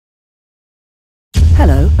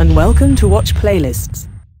Hello and welcome to Watch Playlists,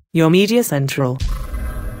 your media central.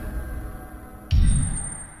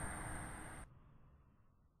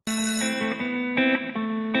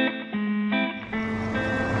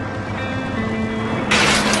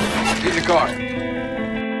 Get in the car.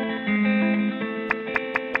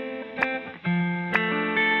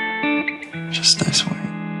 Just this way.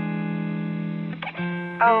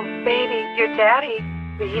 Oh, baby, your daddy,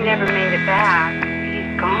 he never made it back.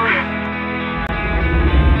 He's gone.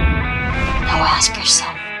 Now ask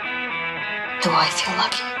yourself, do I feel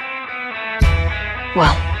lucky?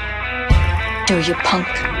 Well, do you, punk?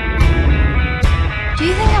 Do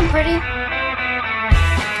you think I'm pretty?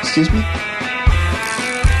 Excuse me?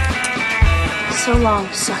 So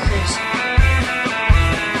long, suckers.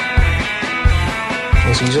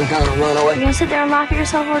 Was he some kind of runaway? You gonna sit there and laugh at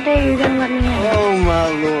yourself all day, or you're gonna let me in? Oh my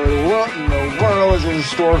lord, what in the world is in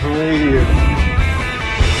store for me here?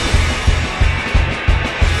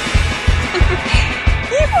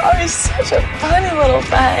 You are such a funny little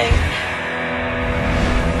thing.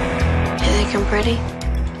 You think I'm pretty?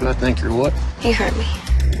 And I think you're what? You hurt me.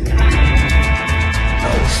 I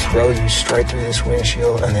will throw you straight through this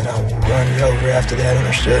windshield and then I will run you over after that,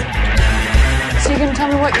 understood? So you gonna tell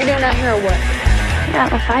me what you're doing out here or what? You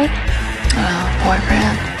got in a fight?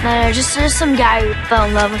 Boyfriend. No, just some guy who fell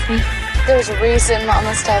in love with me. There's a reason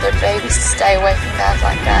mamas tell their babies to stay away from guys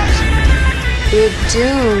like that. You're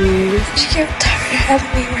doomed. You get tired of having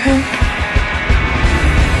me around.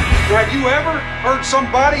 Have you ever heard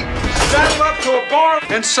somebody saddle up to a bar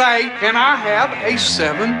and say, "Can I have a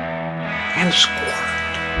 7 and a squirt?"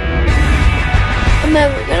 I'm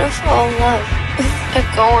never gonna fall in love with a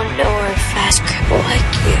going nowhere fast cripple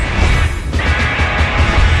like you.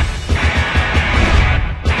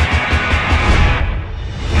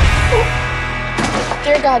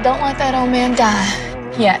 Dear God, don't let that old man die.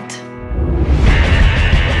 Yet.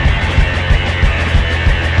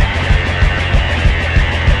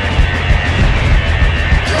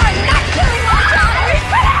 You are not killing my daughter! We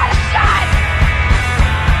put out a shot!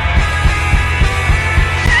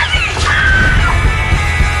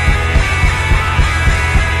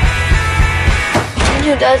 And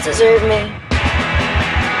who does deserve me?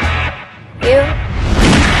 You?